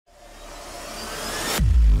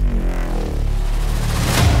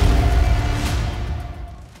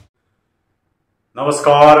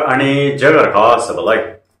नमस्कार अनि जय गर्खा सबैलाई।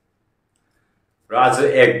 र आज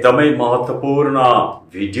एकदमै महत्त्वपूर्ण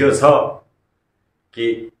भिडियो छ कि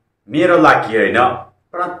मेरो लागि हैन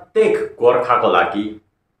प्रत्येक गोर्खाको लागि।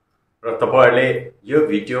 र तपाईहरुले यो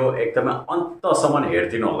भिडियो एकदमै अन्तसम्म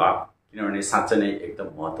हेर्दिनु होला किनभने साच्चै नै एकदम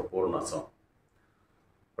महत्त्वपूर्ण छ।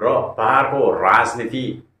 र पहाडको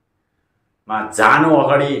राजनीतिमा जानु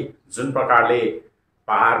अगाडि जुन प्रकारले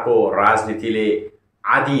पहाडको राजनीतिले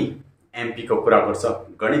आदि एमपी को कुरा गर्छ,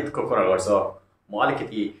 गणित को कुरा गर्छ, म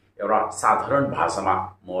अलिकति एउटा साधारण भाषामा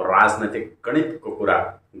म राजनीतिक गणित को कुरा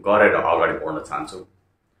गरेर अगाडि बढ्न चाहन्छु।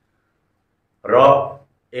 र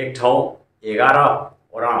एक ठाउँ 11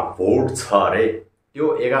 वटा भोट छ अरे, त्यो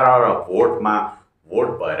 11 वटा भोटमा भोट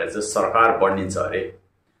भएर चाहिँ सरकार बनिन्छ अरे।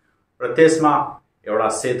 र त्यसमा एउटा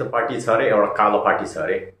सेतो पार्टी छ अरे, एउटा कालो पार्टी छ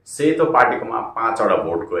अरे। सेतो पार्टीकोमा 5 वटा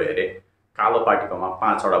भोट गयो अरे, कालो पार्टीकोमा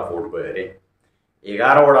 5 वटा भोट गयो अरे।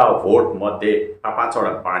 11 वटा भोट मध्ये 5 वटा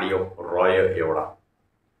बाँडियो, रह्यो एउटा।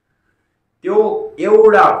 त्यो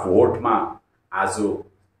एउटा भोटमा आज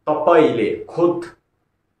तपाईले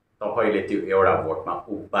त्यो एउटा भोटमा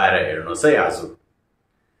उभिएर हेर्नुस् है।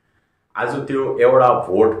 आज त्यो एउटा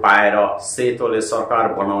भोट पाएर सेतोले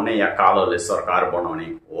सरकार बनाउने या कालोले सरकार बनाउने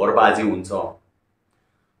होरबाजी हुन्छ।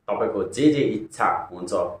 तपाईको जे इच्छा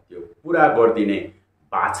हुन्छ त्यो पूरा गर्दिने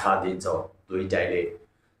बाछा दिन्छ दुईटाले।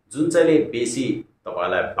 जुन चाहिँले बेसी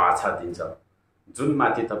तपाईलाई बाछा दिन्छ, जुन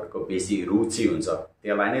माथि तपाईको बेसी रुचि हुन्छ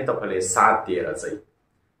त्यसलाई नै तपाईले साथ दिएर चाहिँ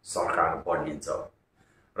सरकार बनिन्छ।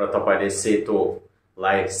 र तपाईले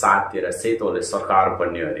सेतोलाई साथ दिएर सेतोले सरकार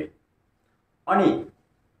बन्यो अरे। अनि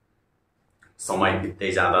समय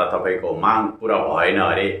बित्दै जाँदा तपाईको माग पूरा भएन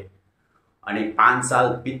अरे। अनि 5 साल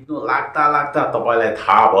बित्नु लाग्दा तपाईलाई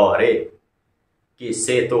थाहा भयो अरे कि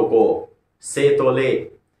सेतोले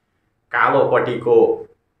कालोपट्टिको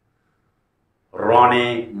रने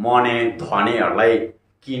मने धनेहरूलाई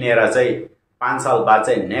किनेर चाहिँ 5 साल बाद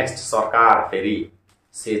चाहिँ नेक्स्ट सरकार फेरि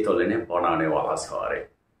सेतोले नै बनाउने वाला छ अरे।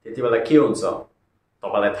 त्यति बेला के हुन्छ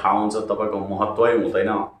तपाईलाई थाहा हुन्छ, तपाईको महत्त्वै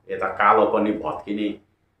हुँदैन। यता कालो पनि भत्किने,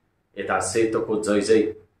 यता सेतोको जय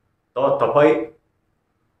त तपाई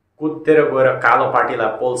कुद्देर गएर कालो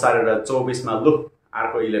पार्टीलाई पोल्सारेर 24 मा लु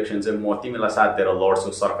अर्को इलेक्सन चाहिँ म तिमीलाई साथ दिएर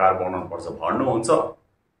लड्छु, सरकार बनाउनु पर्छ भन्नुहुन्छ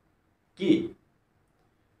कि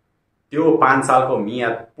त्यो 5 सालको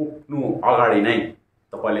मियाद पुग्नु अगाडि नै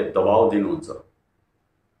तपाईले दबाउ दिनुहुन्छ।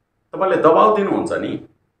 तपाईले दबाउ दिनुहुन्छ नि।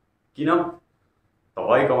 किन?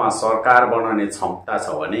 तपाईकोमा सरकार बनाउने क्षमता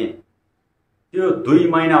छ भने त्यो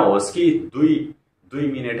 2 महिना होस् कि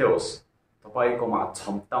 2 मिनेटै होस्, तपाईकोमा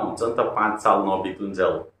क्षमता हुन्छ नि त 5 साल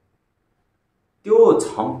नबितुन्जेल। त्यो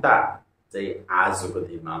क्षमता चाहिँ आजको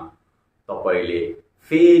दिनमा तपाईले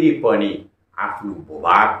फेरि पनि आफ्नो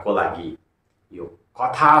भूभागको लागि यो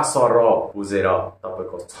कथा सर बुझेर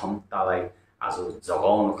तपाईको क्षमतालाई आज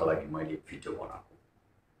जगाउनको लागि मैले भिडियो बनाएको।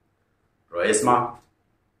 र यसमा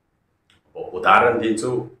अब उदाहरण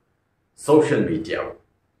दिन्छु सोशल मिडिया हो।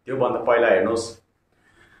 त्यो भन्दा पहिला हेर्नुस्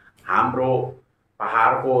हाम्रो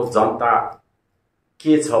पहाडको जनता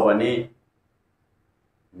के छ भने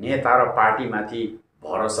नेता र पार्टीमाथि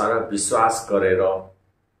भरोसा र विश्वास गरेर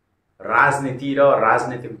राजनीति र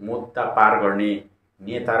राजनीतिक मुद्दा पार गर्ने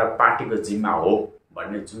नेता र पार्टीको जिम्मा हो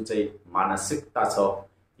भन्ने जुन चाहिँ मानसिकता छ,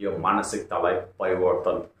 यो मानसिकतालाई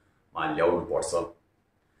परिवर्तनमा ल्याउनु पर्छ।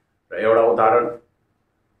 र एउटा उदाहरण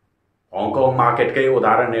हङकङ मार्केटकै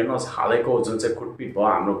उदाहरण हेर्नुहोस्। हालैको जुन चाहिँ कुटपिट भयो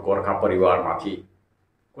हाम्रो गोर्खा परिवारमाथि,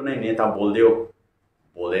 कुनै नेता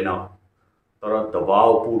बोलेन तर दबाउ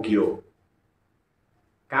पुग्यो।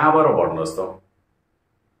 कहाँबाट भन्नुहोस् त?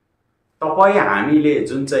 तपाई हामीले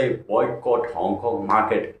जुन चाहिँ बोयकट हङकङ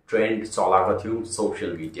मार्केट ट्रेन्ड चलाएको थियौं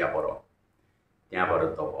सोशल मिडियाबाट, त्यहाँबाट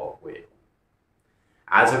दबाउ पुगेको।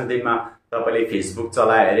 आजको दिनमा तपाईले फेसबुक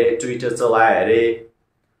चलाए अरे, ट्विटर चलाए अरे,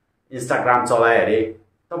 इन्स्टाग्राम चलाए अरे,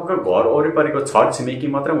 तपाईको घर वरिपरिको छरछिमेकी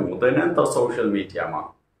मात्र हुँदैन नि त सोशल मिडियामा।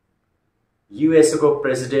 युएसए को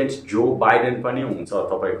प्रेसिडेन्ट जो बाइडेन पनि हुन्छ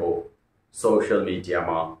तपाईको सोशल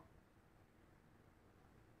मिडियामा।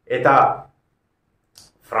 यता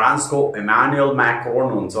फ्रान्सको इमानुएल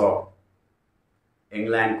मैक्रोन हुन्छ,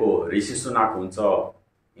 इंग्ल्यान्डको ऋषि सुनाक हुन्छ,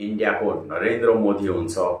 इन्डियाको नरेन्द्र मोदी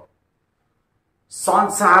हुन्छ।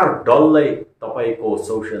 संसार डल्लै तपाईको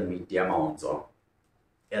सोशल मिडियामा हुन्छ।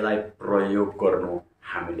 यसलाई प्रयोग गर्नु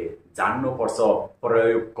हामीले जान्नुपर्छ,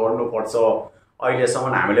 प्रयोग गर्नुपर्छ।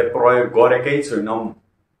 अहिलेसम्म हामीले प्रयोग गरेकै छैनौं।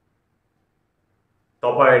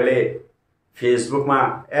 तपाईहरुले फेसबुकमा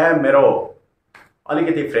मेरो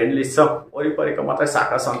अलिकति फ्रेन्ड लिस्ट छ, वरिपरिको मात्रै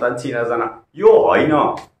शाखा सन्तान चिनाजना, यो होइन।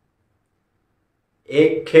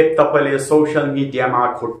 एक खेप तपाईले सोशल मिडियामा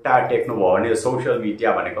खुट्टा टेक्नु भयो भने सोशल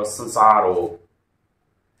मिडिया भनेको संसार हो।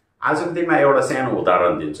 आजको दिनमा एउटा सानो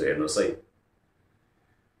उदाहरण दिन्छु हेर्नुहोस् है।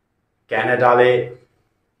 क्यानाडाले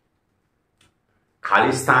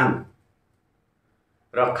खालिस्तान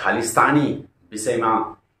र खालिस्तानी विषयमा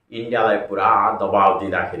इन्डियालाई पुरा दबाव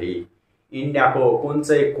दिँदाखेरि इन्डियाको कुन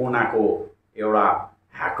चाहिँ कुनाको एउटा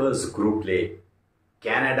ह्याकर्स ग्रुपले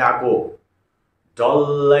क्यानाडाको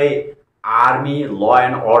डल्लै आर्मी ल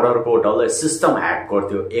एन्ड अर्डरको डल्लै सिस्टम ह्याक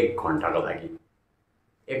गर्थ्यो 1 घण्टाको लागि।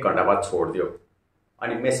 1 घण्टा बाद छोडिदियो।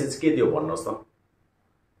 अनि मेसेज के दियो भन्नुहोस् त,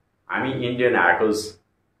 हामी इन्डियन ह्याकर्स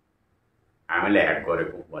हामीले ह्याक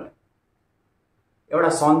गरेको भने। एउटा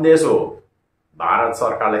सन्देश हो, भारत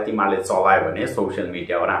सरकारले तिमीहरूले चलायो भने सोसियल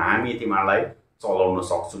मिडियाबाट हामी तिमीहरूलाई चलाउन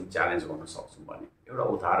सक्छौँ, च्यालेन्ज गर्न सक्छौँ भन्ने एउटा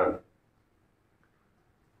उदाहरण।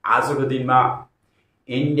 आजको दिनमा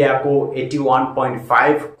इन्डियाको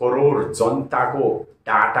 81.5 करोड जनताको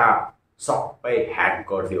डाटा सबै ह्याक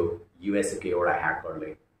गरिदियो युएसएको एउटा ह्याकरले।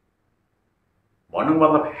 भन्नु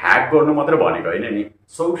मतलब ह्याक गर्नु मात्रै भनेको होइन नि,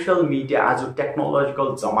 सोसियल मिडिया आज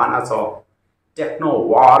टेक्नोलोजिकल जमाना छ, टेक्नो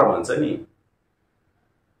वार भन्छ नि।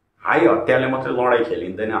 हाई हतियारले मात्रै लडाइँ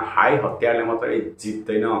खेलिँदैन, हाई हतियारले मात्रै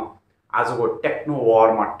जित्दैन। आजको टेक्नो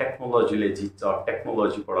वारमा टेक्नोलोजीले जित्छ,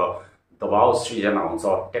 टेक्नोलोजीबाट दबाव सृजना हुन्छ,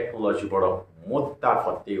 टेक्नोलोजीबाट मुद्दा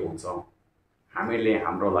फत्ते हुन्छ। हामीले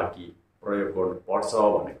हाम्रो लागि प्रयोग गर्नुपर्छ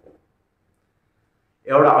भनेको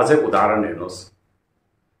एउटा अझै उदाहरण हेर्नुहोस्।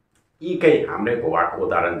 यीकै हाम्रै भूभागको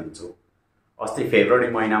उदाहरण दिन्छु। अस्ति फेब्रुअरी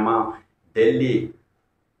महिनामा दिल्ली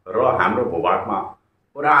र हाम्रो भूभागमा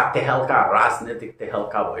पुरा तेहल्का, राजनीतिक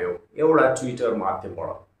तेहल्का भयो एउटा ट्विटर माध्यमबाट।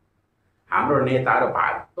 हाम्रो नेताहरू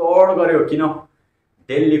भागदौड गर्यो, किन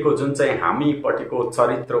दिल्लीको जुन चाहिँ हामीपट्टिको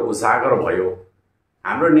चरित्र उजागर भयो।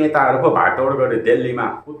 हाम्रो नेताहरूको भागदौड गर्यो दिल्लीमा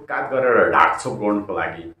कुदकात गरेर ढाकछोप गर्नुको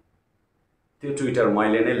लागि। त्यो ट्विटर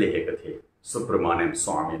मैले नै लेखेको थिएँ सुब्रमण्यम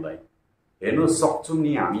स्वामीलाई। हेर्नु सक्छौँ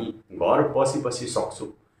नि, हामी घर बसी बसी सक्छौँ।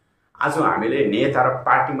 आज हामीले नेता र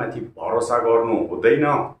पार्टीमाथि भरोसा गर्नु हुँदैन।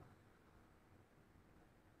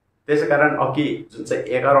 त्यसैकारण अघि जुन चाहिँ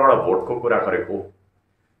 11वटा भोटको कुरा गरेको,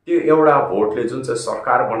 त्यो एउटा भोटले जुन चाहिँ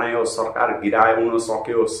सरकार बनायो, सरकार गिराउन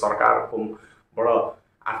सक्यो, सरकारकोबाट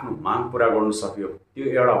आफ्नो माग पुरा गर्न सक्यो, त्यो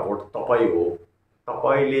एउटा भोट तपाईँ हो।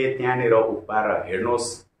 तपाईँले त्यहाँनिर उभिएर हेर्नुहोस्।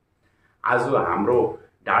 आज हाम्रो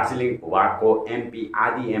दार्जिलिङ भूभागको एमपी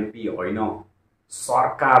आदि एमपी होइन,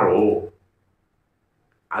 सरकार हो।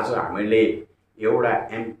 आज हामीले एउटा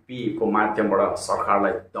एमपीको माध्यमबाट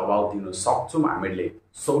सरकारलाई दबाव दिन सक्छौँ। हामीले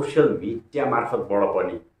सोसियल मिडिया मार्फतबाट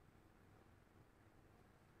पनि।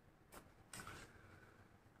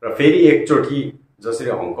 र फेरि एकचोटि जसरी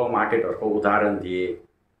हङकङ मार्केटहरूको उदाहरण दिए,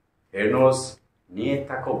 हेर्नुहोस्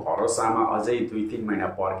नेताको भरोसामा अझै 2-3 महिना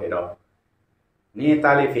पर्खेर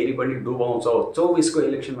नेताले फेरि पनि डुबाउँछ 24को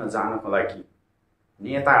इलेक्सनमा जानको लागि।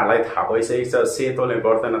 नेताहरूलाई थाहा भइसकेको छ सेतोले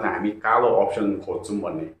गर्दैन त हामी कालो अप्सन खोज्छौँ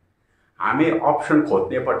भन्ने। हामी अप्सन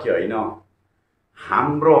खोज्नेपट्टि होइन,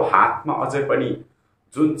 हाम्रो हातमा अझै पनि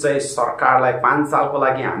जुन चाहिँ सरकारलाई 5 सालको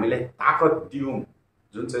लागि हामीले ताकत दियौँ,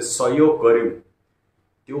 जुन चाहिँ सहयोग गर्यौँ,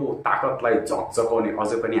 त्यो ताकतलाई झकझकाउने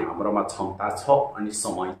अझै पनि हाम्रोमा क्षमता छ अनि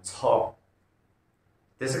समय छ।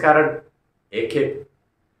 त्यसैकारण एकखेप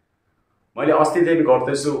मैले अस्तिदेखि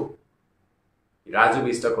गर्दैछु, राजु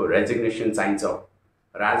विष्टको रेजिग्नेसन चाहिन्छ,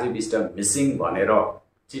 राजु विष्ट मिसिङ भनेर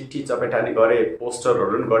चिठी चपेटानी गरे,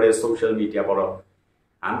 पोस्टरहरू पनि गरे सोसियल मिडियाबाट।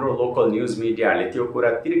 हाम्रो लोकल न्युज मिडियाहरूले त्यो कुरा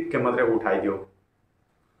तिरिक्कै मात्रै उठाइदियो,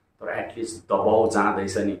 तर एटलिस्ट दबाउ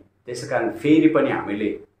जाँदैछ नि। त्यसैकारण फेरि पनि हामीले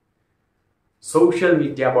सोसियल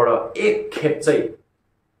मिडियाबाट एकखेप चाहिँ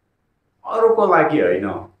अरूको लागि होइन,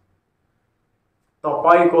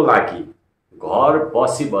 तपाईँको लागि घर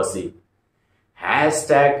बसी बसी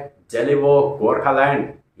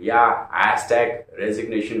 #deliver yeah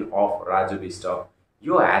 #resignation of Raju Bista,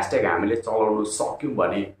 यो ह्यासट्याग हामीले चलाउन सक्यौँ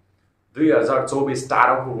भने 2024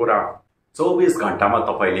 टाढोको कुरा 24 घण्टामा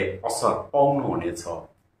तपाईँले असर पाउनुहुनेछ।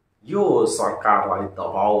 यो सरकारलाई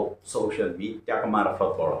दबाउ सोसियल मिडियाको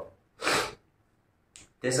मार्फतबाट।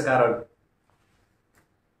 त्यसैकारण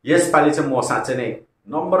यसपालि चाहिँ म साँच्चै नै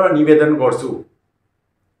नम्र निवेदन गर्छु,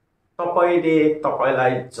 तपाईँले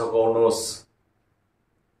तपाईँलाई जगाउनुहोस्।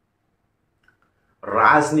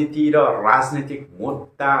 राजनीति र राजनीतिक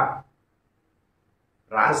मुद्दा,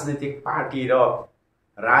 राजनीतिक पार्टी र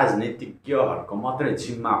राजनीतिज्ञहरूको मात्रै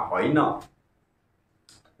जिम्मा होइन,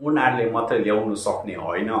 उनीहरूले मात्रै ल्याउन सक्ने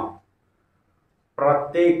होइन।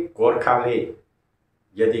 प्रत्येक गोर्खाले,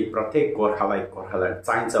 यदि प्रत्येक गोर्खालाई गोर्खाल्यान्ड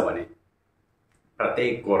चाहिन्छ भने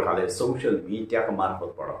प्रत्येक गोर्खाले सोसियल मिडियाको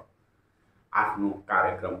मार्फतबाट आफ्नो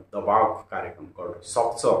कार्यक्रम, दबावको कार्यक्रम गर्न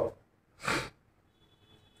सक्छ।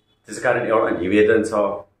 त्यसैकारण एउटा निवेदन छ,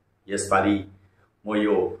 यसपालि म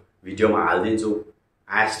यो भिडियोमा हालिदिन्छु,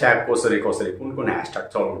 ह्यासट्याग कसरी कसरी कुन ह्यासट्याग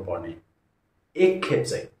चलाउनु पर्ने एकखेप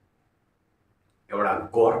चाहिँ एउटा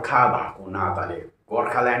गोर्खा भएको नाताले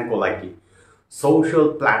गोर्खाल्यान्डको लागि सोशल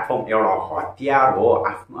प्लेटफर्म एउटा हतियार हो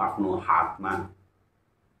आफ्नो आफ्नो हातमा।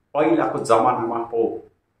 पहिलाको जमानामा पो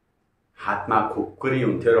हातमा खुकुरी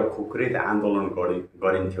हुन्थ्यो र खुकुरीले आन्दोलन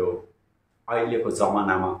गरिन्थ्यो। अहिलेको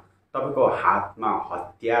जमानामा तपाईको हातमा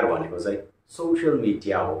हतियार भनेको चाहिँ सोशल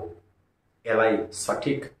मिडिया हो। यसलाई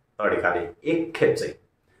सठिक तरिकाले एकखेप चाहिँ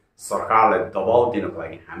सरकारलाई दबाउ दिनको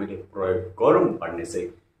लागि हामीले प्रयोग गरौँ भन्ने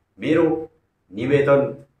चाहिँ मेरो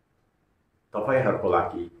निवेदन तपाईहरुको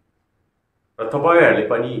लागि र तपाईहरुले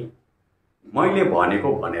पनि मैले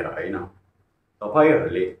भनेको भनेर हैन,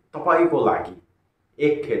 तपाईहरुले तपाईको लागि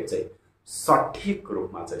एकखेप चाहिँ सठिक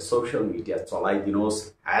रूपमा चाहिँ सोशल मिडिया चलाइदिनुहोस्,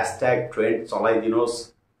 ह्यासट्याग ट्रेन्ड चलाइदिनुहोस्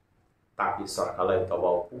ताकि सरकारलाई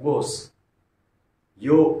दबाउ पुगोस्।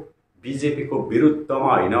 यो बीजेपी को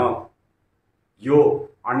विरुद्धमा हैन, यो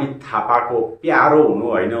अनित थापाको प्यारो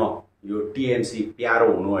हुनु हैन, यो टीएमसी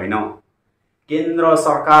प्यारो हुनु हैन। केन्द्र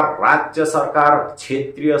सरकार, राज्य सरकार,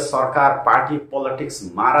 क्षेत्रीय सरकार, पार्टी पोलिटिक्स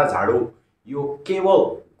मारा झाडु यो केवल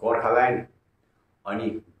गोर्खाल्यान्ड अनि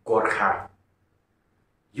गोर्खा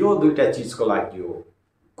यो दुईटा चीजको लागि हो।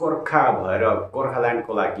 गोर्खा भएर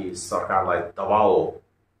गोर्खाल्यान्डको लागि सरकारलाई दबाउ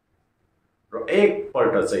र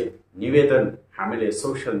एकपल्ट चाहिँ निवेदन हामीले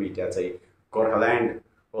सोशल मिडिया चाहिँ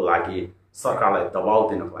गोर्खाल्यान्डको लागि सरकारलाई दबाउ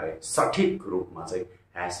दिनको लागि सठिक रूपमा चाहिँ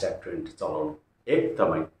ह्यासट्याग ट्रेन्ड चलाउनु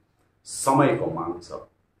एकदमै समयको माग छ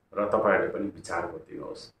र तपाईहरुले पनि विचार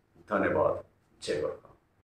गरिदिनुहोस्। धन्यवाद। जय गोर्खा।